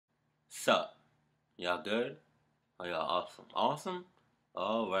Sup? Y'all good? Are y'all awesome? Awesome?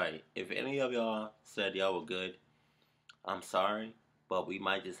 Alright. If any of y'all said y'all were good, I'm sorry, but we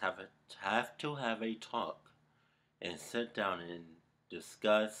might just have a talk and sit down and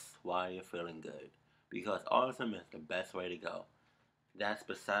discuss why you're feeling good. Because awesome is the best way to go. That's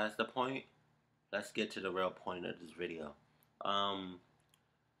besides the point. Let's get to the real point of this video. Um,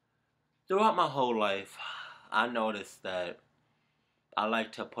 Throughout my whole life, I noticed that I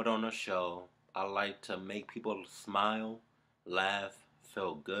like to put on a show. I like to make people smile, laugh,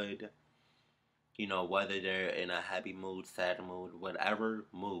 feel good. Whether they're in a happy mood, sad mood, whatever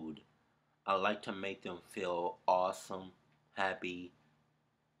mood. I like to make them feel awesome, happy.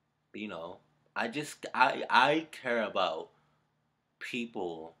 You know, I care about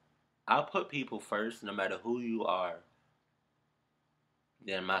people. I put people first no matter who you are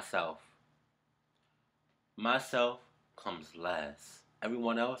than myself. Myself comes last.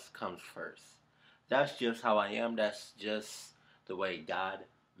 Everyone else comes first. That's just how I am. That's just the way God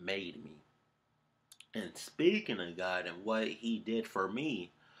made me. And speaking of God and what He did for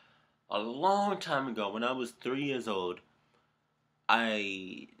me, a long time ago, when I was 3 years old,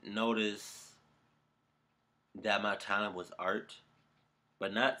 I noticed that my talent was art,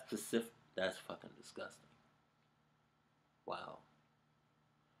 but not specific. That's fucking disgusting. Wow.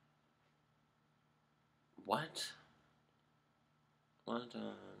 What? What?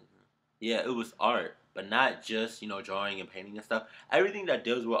 Yeah, it was art, but not just drawing and painting and stuff. Everything that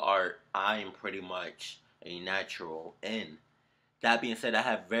deals with art, I am pretty much a natural in. That being said, I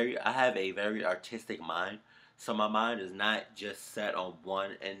have a very artistic mind, so my mind is not just set on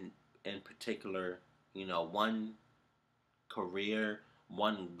one in particular, one career,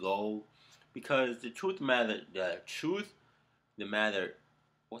 one goal, because the matter,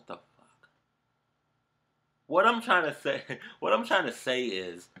 what the fuck? What I'm trying to say, what I'm trying to say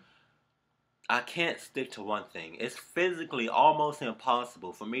is, I can't stick to one thing. It's physically almost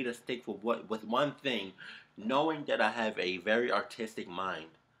impossible for me to stick with one thing, knowing that I have a very artistic mind.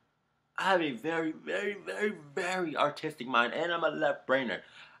 I have a very, very, very, very artistic mind, and I'm a left brainer.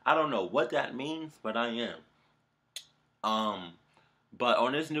 I don't know what that means, but I am. Um, but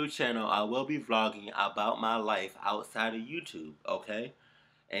on this new channel, I will be vlogging about my life outside of YouTube, okay?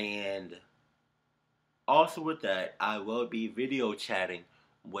 And also with that, I will be video chatting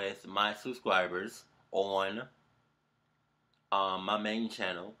with my subscribers on my main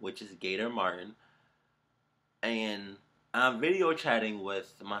channel, which is Gator Martin. And I'm video chatting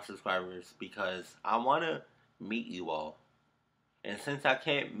with my subscribers because I want to meet you all. And since I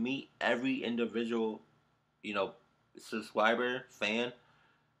can't meet every individual, you know, subscriber, fan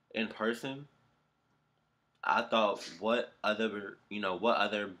in person, I thought what other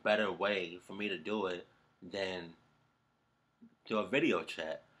better way for me to do it than do a video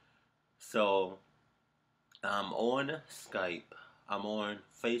chat. So I'm on Skype, I'm on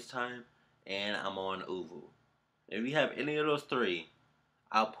Facetime, and I'm on Oovoo. If you have any of those three,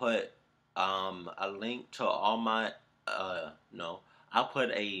 I'll put a link to all my no, I'll put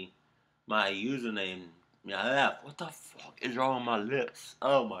my username. Yeah, what the fuck is wrong with my lips?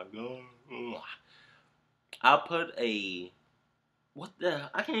 Oh my god. Ugh. I'll put I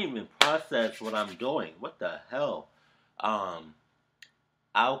can't even process what I'm doing. What the hell? Um,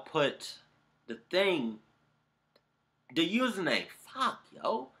 I'll put the thing, the username. Fuck,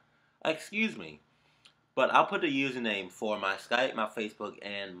 yo. Excuse me. But I'll put the username for my Skype, my Facebook,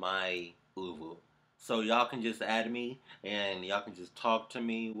 and my Oovoo. So y'all can just add me and y'all can just talk to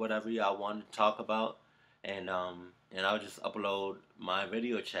me, whatever y'all want to talk about. And I'll just upload my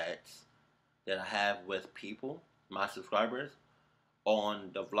video chats that I have with people, my subscribers, on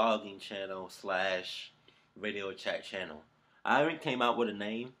the vlogging channel / video chat channel. I haven't came out with a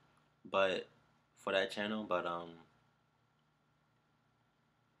name but for that channel, but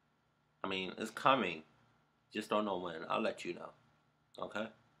I mean it's coming. Just don't know when. I'll let you know. Okay?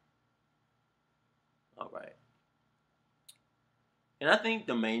 Alright. And I think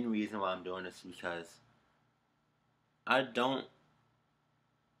the main reason why I'm doing this is because I don't,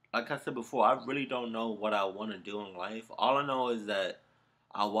 like I said before, I really don't know what I want to do in life. All I know is that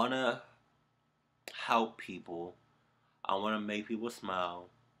I want to help people. I want to make people smile,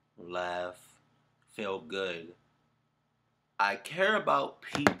 laugh, feel good. I care about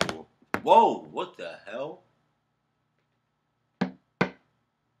people. Whoa, what the hell?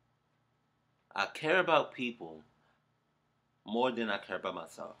 I care about people more than I care about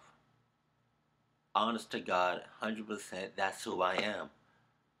myself. Honest to God, 100%, that's who I am.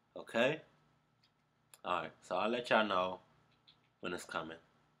 Okay? Alright, so I'll let y'all know when it's coming.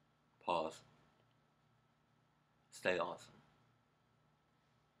 Pause. Stay awesome.